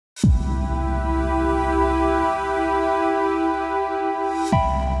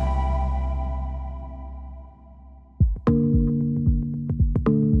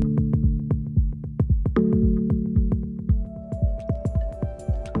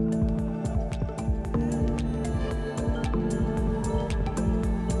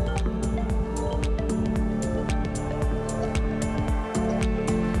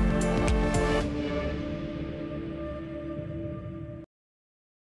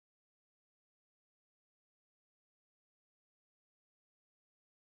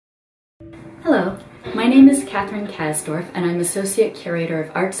Hello, my name is Katherine Kasdorf and I'm Associate Curator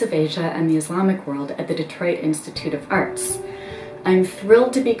of Arts of Asia and the Islamic World at the Detroit Institute of Arts. I'm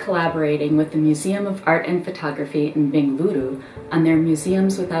thrilled to be collaborating with the Museum of Art and Photography in Bengaluru on their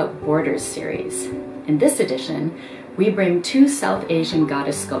Museums Without Borders series. In this edition, we bring two South Asian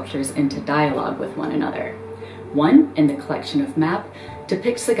goddess sculptures into dialogue with one another. One, in the collection of MAP,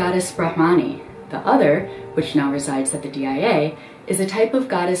 depicts the goddess Brahmani. The other, which now resides at the DIA, is a type of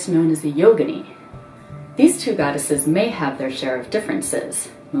goddess known as the yogini. These two goddesses may have their share of differences.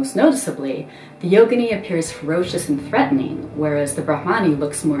 Most noticeably, the yogini appears ferocious and threatening, whereas the Brahmani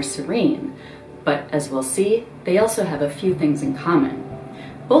looks more serene. But as we'll see, they also have a few things in common.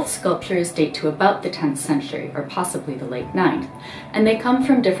 Both sculptures date to about the 10th century, or possibly the late 9th, and they come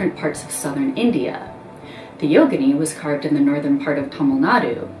from different parts of southern India. The yogini was carved in the northern part of Tamil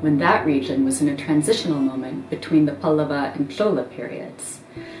Nadu, when that region was in a transitional moment between the Pallava and Chola periods.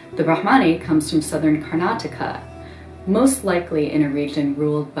 The Brahmani comes from southern Karnataka, most likely in a region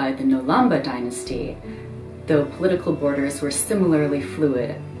ruled by the Nolamba dynasty, though political borders were similarly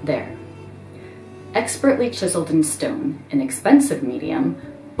fluid there. Expertly chiseled in stone, an expensive medium,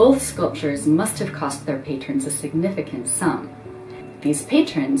 both sculptures must have cost their patrons a significant sum. These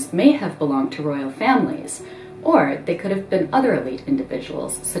patrons may have belonged to royal families, or they could have been other elite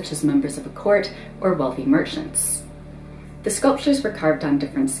individuals, such as members of a court or wealthy merchants. The sculptures were carved on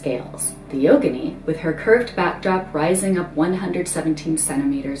different scales. The yogini, with her curved backdrop rising up 117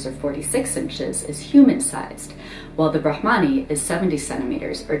 centimeters or 46 inches, is human-sized, while the Brahmani is 70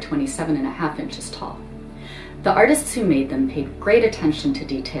 centimeters or 27.5 inches tall. The artists who made them paid great attention to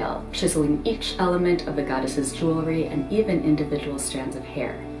detail, chiseling each element of the goddess's jewelry and even individual strands of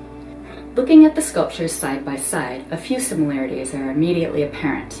hair. Looking at the sculptures side by side, a few similarities are immediately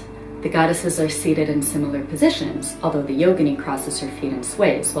apparent. The goddesses are seated in similar positions, although the yogini crosses her feet and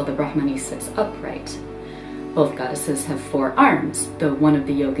sways, while the Brahmani sits upright. Both goddesses have 4 arms, though one of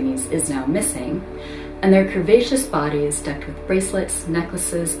the yoginis is now missing, and their curvaceous bodies, decked with bracelets,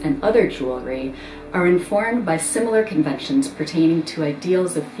 necklaces, and other jewelry, are informed by similar conventions pertaining to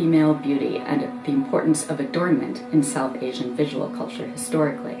ideals of female beauty and the importance of adornment in South Asian visual culture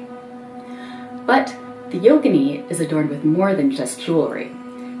historically. But the yogini is adorned with more than just jewelry.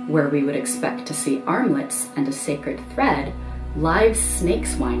 Where we would expect to see armlets and a sacred thread, live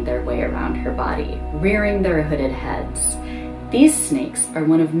snakes wind their way around her body, rearing their hooded heads. These snakes are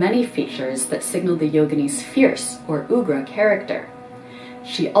one of many features that signal the yogini's fierce or ugra character.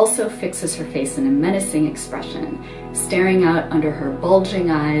 She also fixes her face in a menacing expression, staring out under her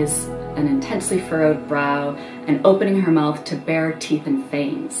bulging eyes, an intensely furrowed brow, and opening her mouth to bare teeth and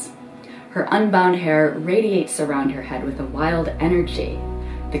fangs. Her unbound hair radiates around her head with a wild energy.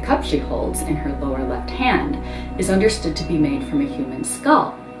 The cup she holds in her lower left hand is understood to be made from a human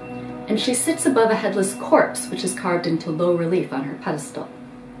skull, and she sits above a headless corpse which is carved into low relief on her pedestal.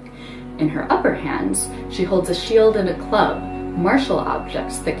 In her upper hands, she holds a shield and a club, martial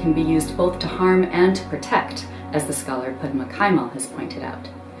objects that can be used both to harm and to protect, as the scholar Padma Kaimal has pointed out.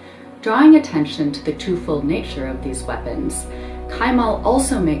 Drawing attention to the twofold nature of these weapons, Kaimal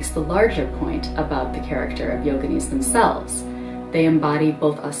also makes the larger point about the character of yoginis themselves. They embody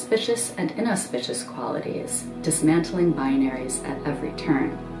both auspicious and inauspicious qualities, dismantling binaries at every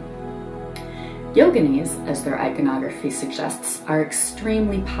turn. Yoginis, as their iconography suggests, are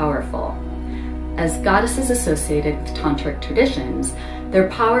extremely powerful. As goddesses associated with tantric traditions, their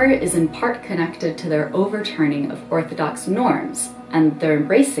power is in part connected to their overturning of orthodox norms and their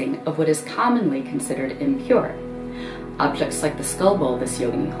embracing of what is commonly considered impure. Objects like the skull bowl this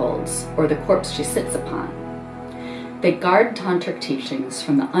yogini holds, or the corpse she sits upon. They guard tantric teachings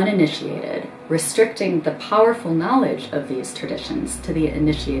from the uninitiated, restricting the powerful knowledge of these traditions to the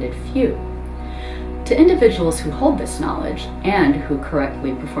initiated few. To individuals who hold this knowledge, and who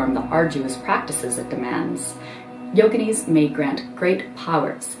correctly perform the arduous practices it demands, yoginis may grant great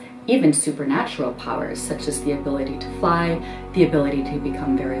powers, even supernatural powers such as the ability to fly, the ability to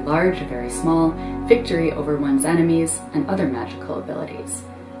become very large or very small, victory over one's enemies, and other magical abilities.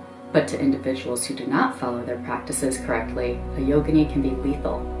 But to individuals who do not follow their practices correctly, a yogini can be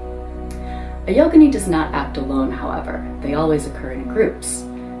lethal. A yogini does not act alone, however. They always occur in groups.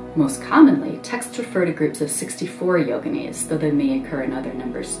 Most commonly, texts refer to groups of 64 yoginis, though they may occur in other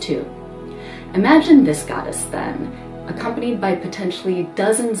numbers too. Imagine this goddess, then, accompanied by potentially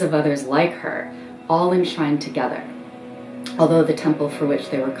dozens of others like her, all enshrined together. Although the temple for which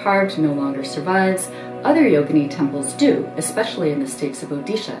they were carved no longer survives, other yogini temples do, especially in the states of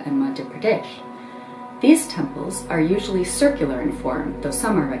Odisha and Madhya Pradesh. These temples are usually circular in form, though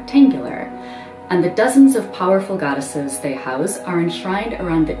some are rectangular, and the dozens of powerful goddesses they house are enshrined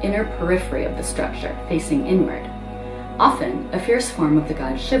around the inner periphery of the structure, facing inward. Often, a fierce form of the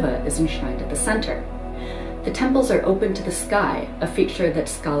god Shiva is enshrined at the center. The temples are open to the sky, a feature that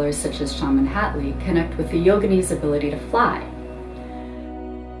scholars such as Shaman Hatley connect with the yogini's ability to fly.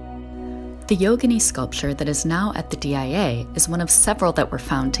 The yogini sculpture that is now at the DIA is one of several that were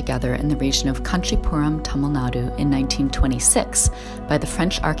found together in the region of Kanchipuram, Tamil Nadu in 1926 by the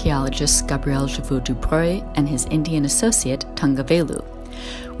French archaeologist Gabriel Dubreuil and his Indian associate Thangavelu.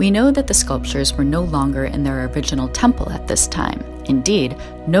 We know that the sculptures were no longer in their original temple at this time. Indeed,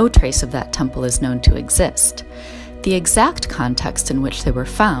 no trace of that temple is known to exist. The exact context in which they were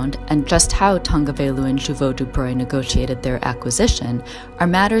found and just how Thangavelu and Dubreuil negotiated their acquisition are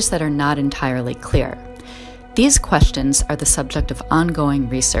matters that are not entirely clear. These questions are the subject of ongoing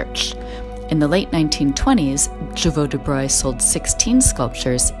research. In the late 1920s, Dubreuil sold 16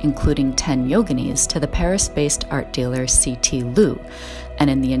 sculptures, including 10 yoginis, to the Paris-based art dealer C.T. Liu,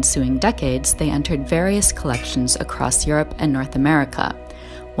 and in the ensuing decades, they entered various collections across Europe and North America.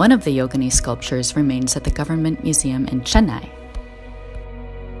 One of the yogini sculptures remains at the Government Museum in Chennai.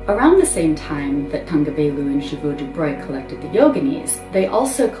 Around the same time that Thangavelu and Dubreuil collected the yoginis, they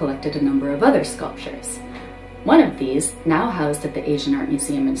also collected a number of other sculptures. One of these, now housed at the Asian Art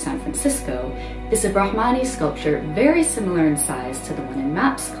Museum in San Francisco, is a brahmani sculpture very similar in size to the one in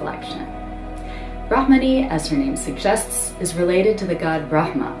Mapp's collection. Brahmani, as her name suggests, is related to the god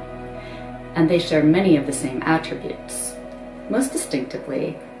Brahma, and they share many of the same attributes. Most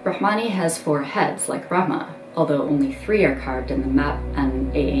distinctively, Brahmani has 4 heads like Brahma, although only 3 are carved in the Mapp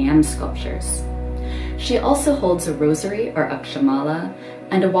and AAM sculptures. She also holds a rosary or akshamala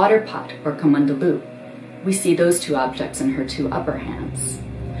and a water pot or kamandalu. We see those 2 objects in her 2 upper hands.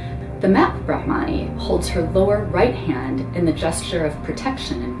 The Mapp Brahmani holds her lower right hand in the gesture of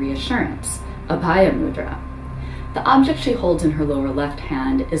protection and reassurance, Abhaya Mudra. The object she holds in her lower left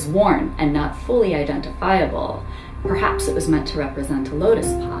hand is worn and not fully identifiable. Perhaps it was meant to represent a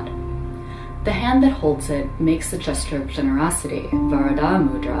lotus pod. The hand that holds it makes the gesture of generosity, Varada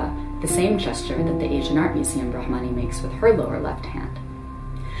Mudra, the same gesture that the Asian Art Museum Brahmani makes with her lower left hand.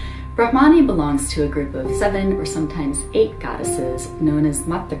 Brahmani belongs to a group of 7 or sometimes 8 goddesses known as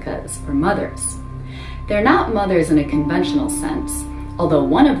matrikas, or mothers. They're not mothers in a conventional sense, although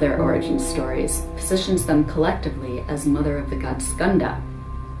one of their origin stories positions them collectively as mother of the god Skanda.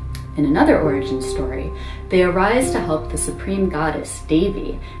 In another origin story, they arise to help the supreme goddess,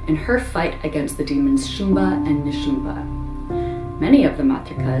 Devi, in her fight against the demons Shumba and Nishumba. Many of the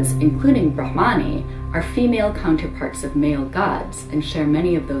matrikas, including Brahmani, are female counterparts of male gods and share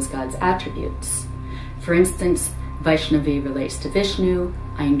many of those gods' attributes. For instance, Vaishnavi relates to Vishnu,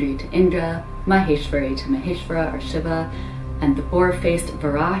 Aindri to Indra, Maheshwari to Maheshwara or Shiva, and the boar-faced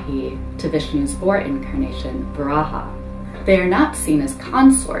Varahi to Vishnu's boar incarnation, Varaha. They are not seen as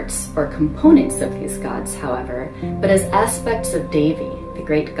consorts or components of these gods, however, but as aspects of Devi, the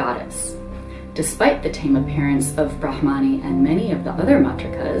great goddess. Despite the tame appearance of Brahmani and many of the other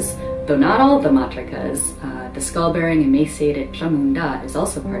matrikas, though not all of the matrikas, the skull-bearing emaciated Chamunda is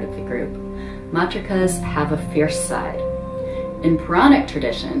also part of the group, matrikas have a fierce side. In Puranic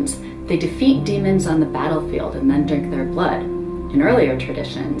traditions, they defeat demons on the battlefield and then drink their blood. In earlier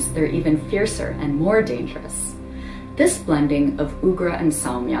traditions, they're even fiercer and more dangerous. This blending of Ugra and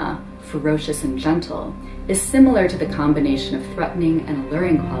Saumya, ferocious and gentle, is similar to the combination of threatening and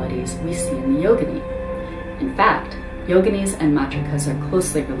alluring qualities we see in the yogini. In fact, yoginis and matrikas are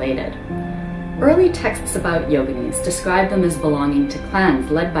closely related. Early texts about yoginis describe them as belonging to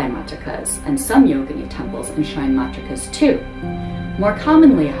clans led by matrikas, and some yogini temples enshrine matrikas too. More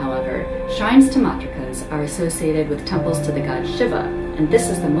commonly, however, shrines to matrikas are associated with temples to the god Shiva, and this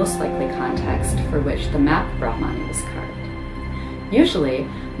is the most likely context for which the Mapp Brahmani was carved. Usually,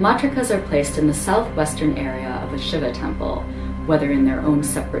 matrikas are placed in the southwestern area of a Shiva temple, whether in their own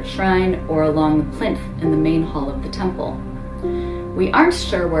separate shrine or along the plinth in the main hall of the temple. We aren't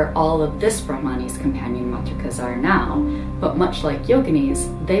sure where all of this Brahmani's companion matrikas are now, but much like yoginis,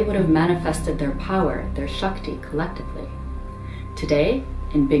 they would have manifested their power, their Shakti, collectively. Today,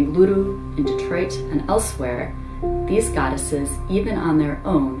 in Bengaluru, in Detroit, and elsewhere, these goddesses, even on their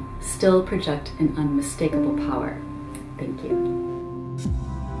own, still project an unmistakable power. Thank you.